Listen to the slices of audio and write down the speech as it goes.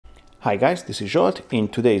Hi guys, this is Zsolt. In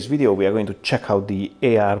today's video we are going to check out the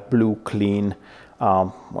AR Blue Clean,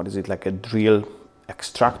 what is it, like a drill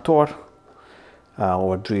extractor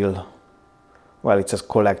or drill, well, it says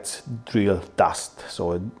collects drill dust,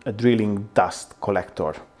 so a drilling dust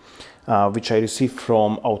collector, which I received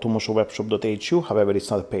from automotionwebshop.hu. However, it's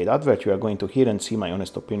not a paid advert. You are going to hear and see my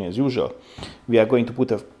honest opinion as usual. We are going to put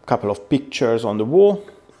a couple of pictures on the wall,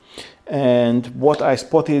 and what I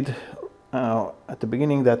spotted at the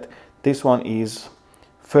beginning, that this one is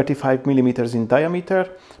 35 millimeters in diameter.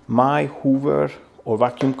 My Hoover or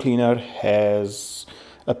vacuum cleaner has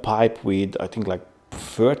a pipe with, I think, like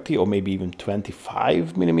 30 or maybe even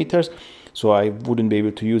 25 millimeters, so I wouldn't be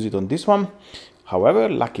able to use it on this one. However,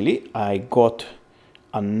 luckily I got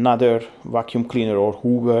another vacuum cleaner or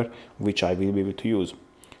Hoover which I will be able to use.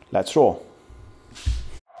 Let's roll.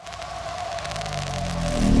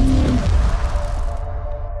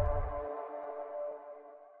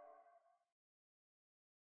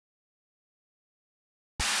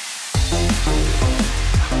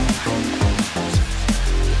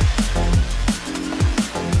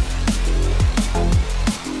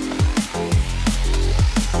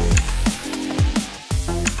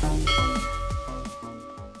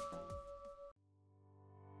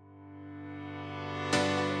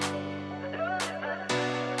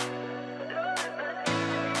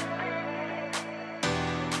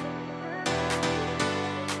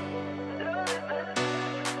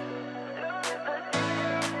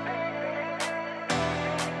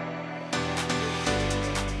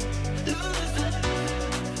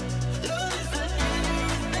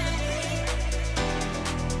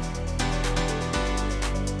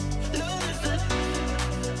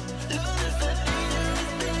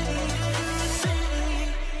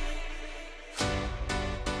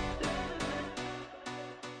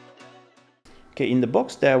 Okay, in the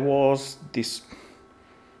box there was this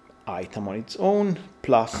item on its own,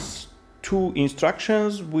 plus 2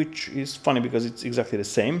 instructions, which is funny because it's exactly the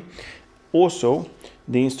same. Also,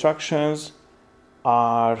 the instructions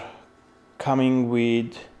are coming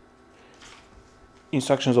with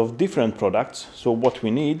instructions of different products. So what we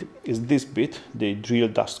need is this bit, the drill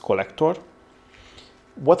dust collector.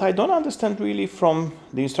 What I don't understand really from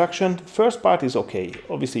the instruction, first part is okay.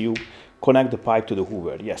 Obviously you connect the pipe to the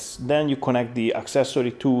Hoover, yes. Then you connect the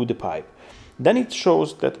accessory to the pipe. Then it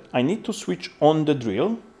shows that I need to switch on the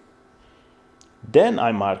drill. Then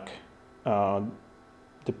I mark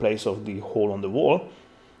the place of the hole on the wall.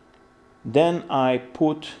 Then I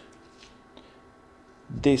put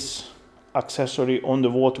this accessory on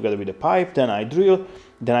the wall together with the pipe. Then I drill.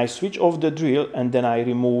 Then I switch off the drill and then I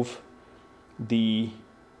remove the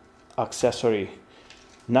accessory.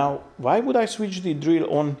 Now, why would I switch the drill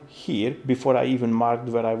on here before I even marked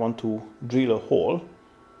where I want to drill a hole?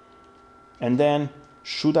 And then,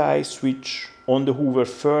 should I switch on the Hoover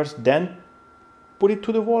first, then put it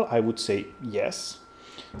to the wall? I would say yes.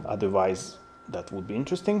 Otherwise, that would be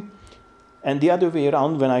interesting. And the other way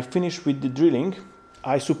around, when I finish with the drilling,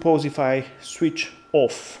 I suppose if I switch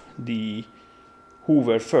off the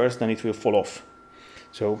Hoover first, then it will fall off.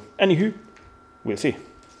 So, anywho, we'll see.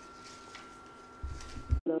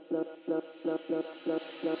 Tell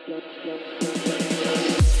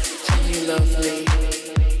me lovely.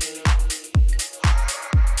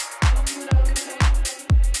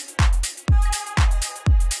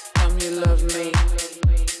 Tell me love me. Tell me lovely. Tell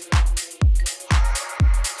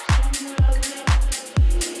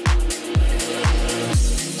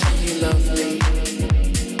me love me.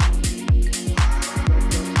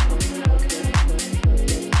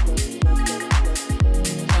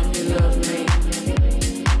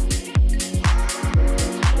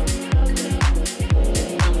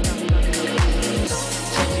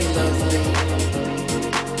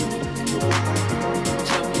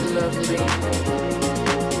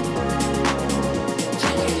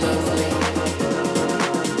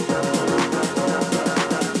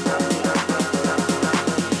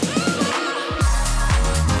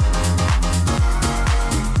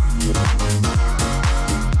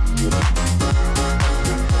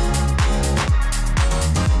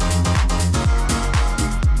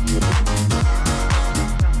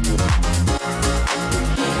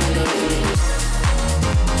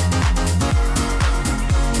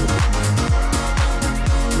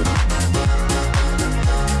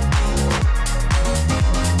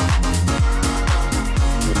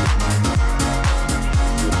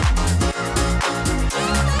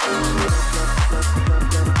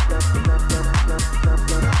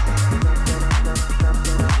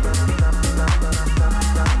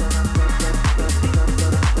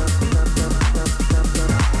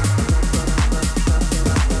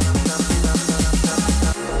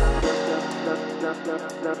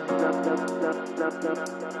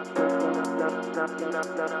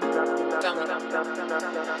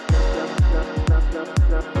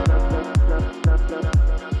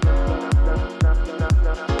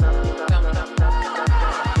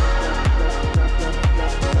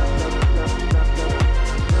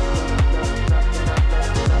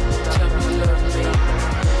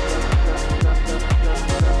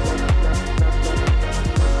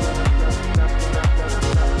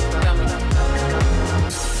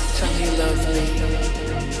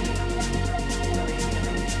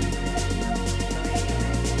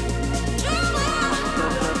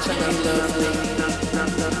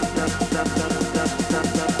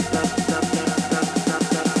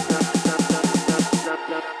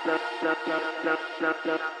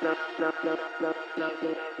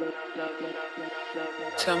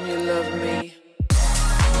 Tell me you love me.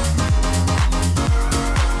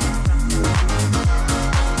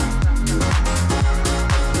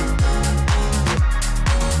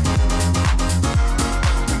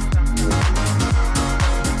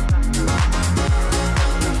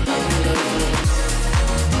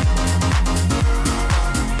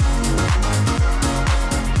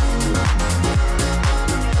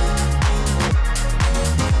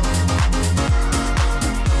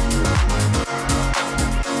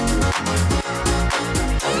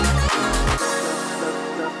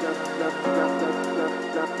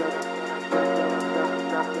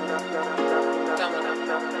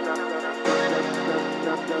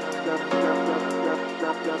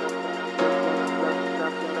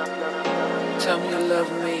 Tell me you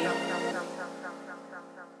love me.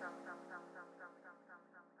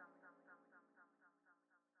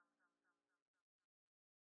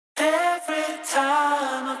 Every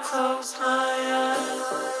time I close my eyes,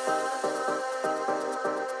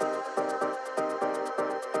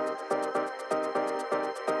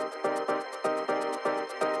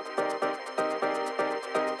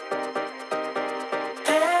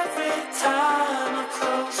 every time I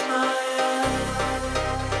close my eyes,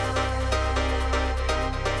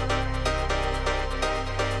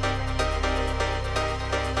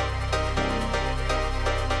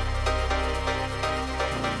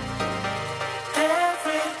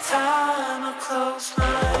 every time I close my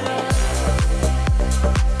eyes.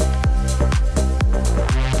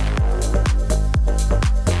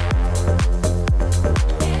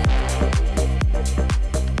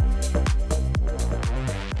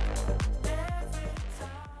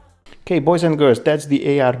 Okay, boys and girls, that's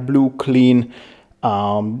the AR Blue Clean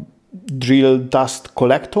drill dust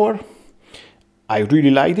collector. I really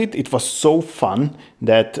liked it. It was so fun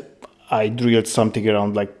that I drilled something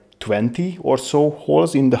around like 20 or so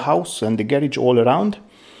holes in the house and the garage all around.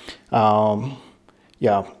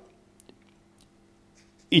 Yeah,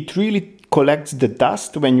 it really collects the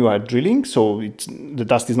dust when you are drilling, so the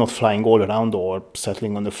dust is not flying all around or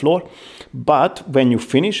settling on the floor. But when you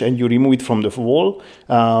finish and you remove it from the wall,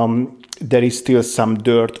 there is still some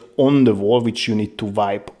dirt on the wall which you need to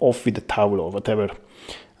wipe off with a towel or whatever.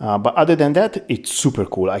 But other than that, it's super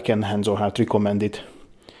cool. I can hands on heart recommend it.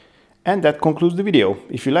 And that concludes the video.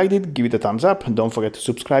 If you liked it, give it a thumbs up. Don't forget to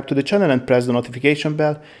subscribe to the channel and press the notification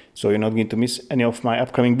bell so you're not going to miss any of my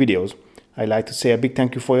upcoming videos. I'd like to say a big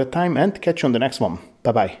thank you for your time and catch you on the next one.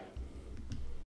 Bye bye.